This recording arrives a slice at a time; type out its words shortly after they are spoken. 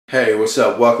Hey, what's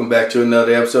up? Welcome back to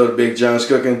another episode of Big John's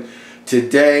Cooking.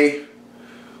 Today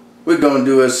we're gonna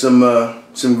do some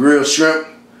grilled shrimp.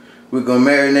 We're gonna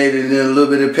marinate it in a little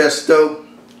bit of pesto,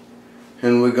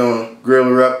 and we're gonna grill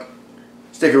her up.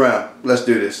 Stick around. Let's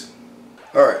do this.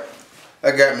 All right,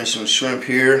 I got me some shrimp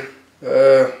here.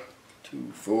 2,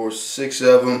 4, 6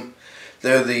 of them.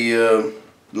 They're the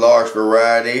large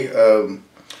variety,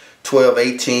 12,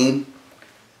 18.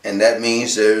 And that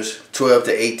means there's 12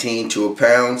 to 18 to a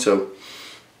pound, so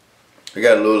I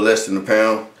got a little less than a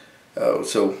pound.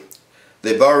 So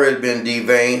they've already been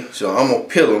deveined, so I'm gonna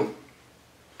peel them.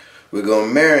 We're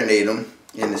gonna marinate them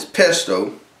in this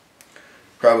pesto.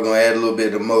 Probably gonna add a little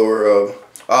bit of more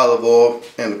olive oil,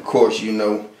 and of course, you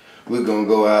know, we're gonna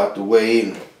go out the way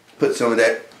and put some of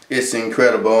that It's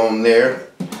Incredible on there.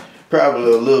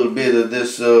 Probably a little bit of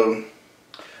this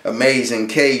Amazing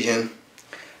Cajun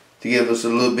to give us a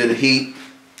little bit of heat,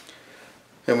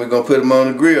 and we're gonna put them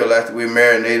on the grill after we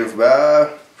marinate them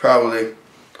for probably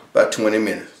about 20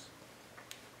 minutes.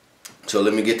 So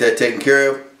let me get that taken care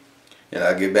of, and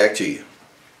I'll get back to you.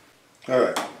 All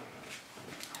right,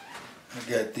 I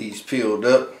got these peeled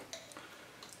up,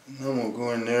 and I'm gonna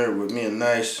go in there with me a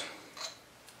nice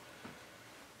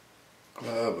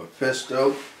glob of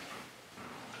pesto.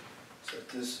 Set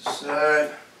this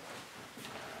aside.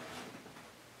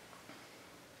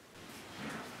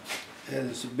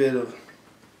 Add a bit of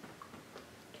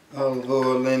olive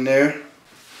oil in there.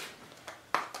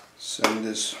 Some of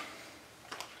this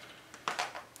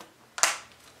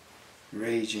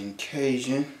Raging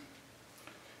Cajun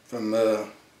from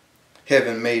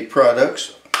Heaven Made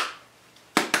Products.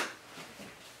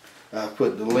 I'll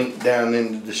put the link down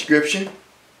in the description.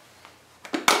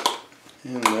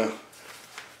 And a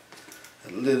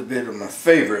little bit of my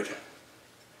favorite,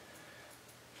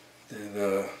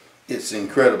 that It's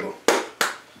Incredible.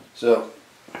 So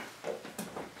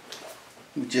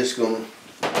we're just gonna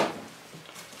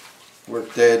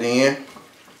work that in.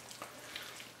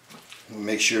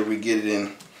 Make sure we get it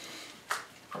in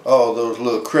all those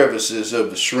little crevices of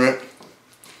the shrimp.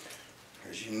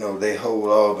 As you know, they hold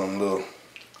all them little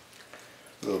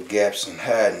gaps and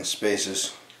hiding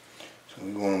spaces. So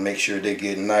we want to make sure they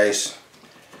get nice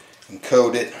and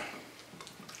coated.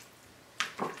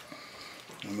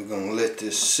 And we're gonna let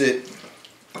this sit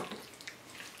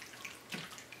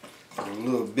for a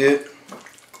little bit.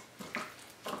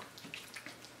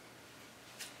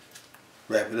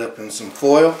 Wrap it up in some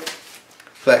foil,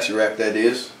 flexi wrap that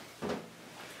is.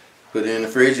 Put it in the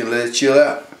fridge and let it chill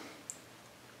out.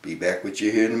 Be back with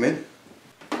you here in a minute.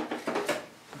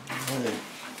 Right.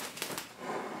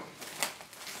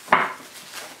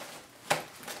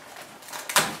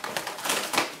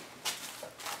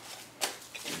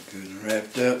 Good and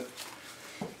wrapped up.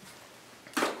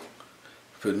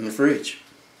 Put it in the fridge.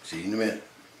 See you in a minute.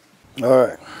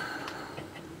 Alright.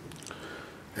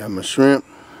 Got my shrimp.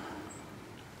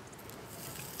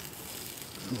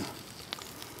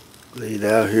 Laid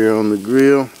out here on the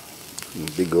grill.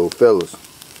 Big old fellas.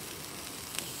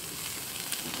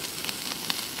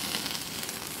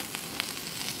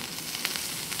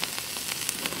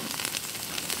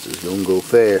 Just don't go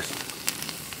fast.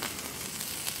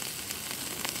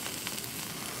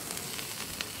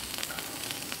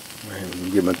 Let me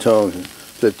get my tongs and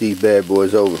flip these bad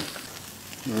boys over.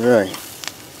 Alright.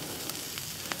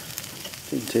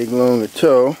 Didn't take long at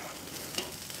all.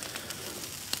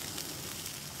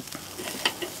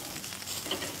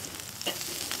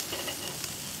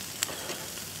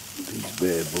 These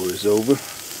bad boys over.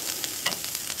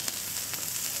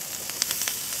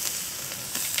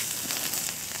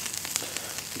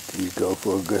 Let these go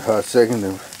for a good hot second,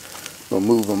 then we'll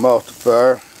move them off the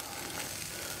fire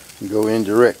and go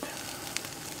indirect.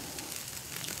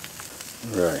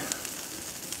 Right.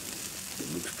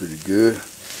 It looks pretty good.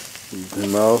 Move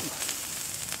him off.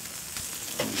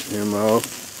 Move him off.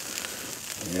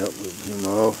 Yep, move him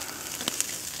off.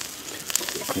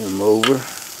 Flip him over.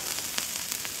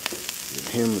 Give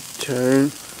him a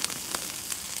turn.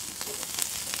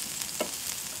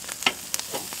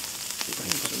 Give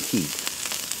him some heat.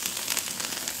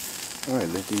 Alright,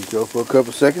 let these go for a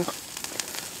couple seconds.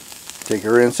 Take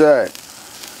her inside.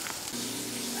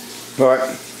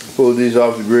 Alright, pull these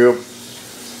off the grill.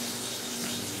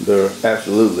 They're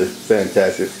absolutely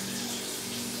fantastic.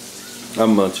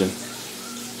 I'm munching.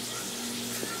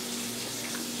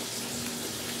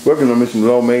 Working on me some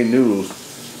lo-mein noodles.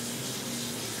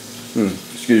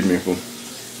 Excuse me for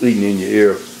eating in your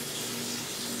ear.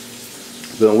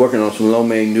 But I'm working on some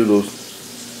lo-mein noodles,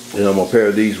 and I'm gonna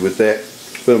pair these with that.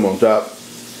 Put them on top.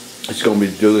 It's gonna be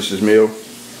a delicious meal.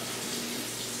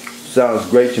 Sounds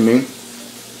great to me.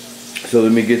 So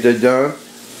let me get that done,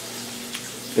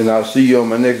 and I'll see you on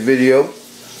my next video.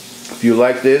 If you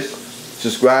like this,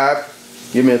 subscribe,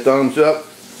 give me a thumbs up,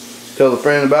 tell a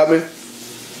friend about me.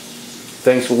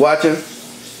 Thanks for watching.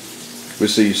 We'll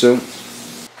see you soon.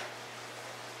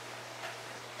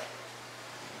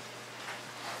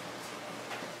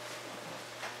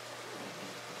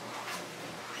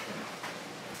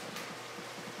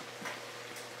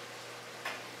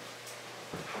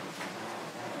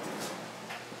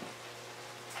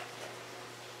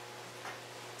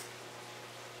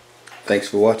 Thanks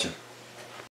for watching.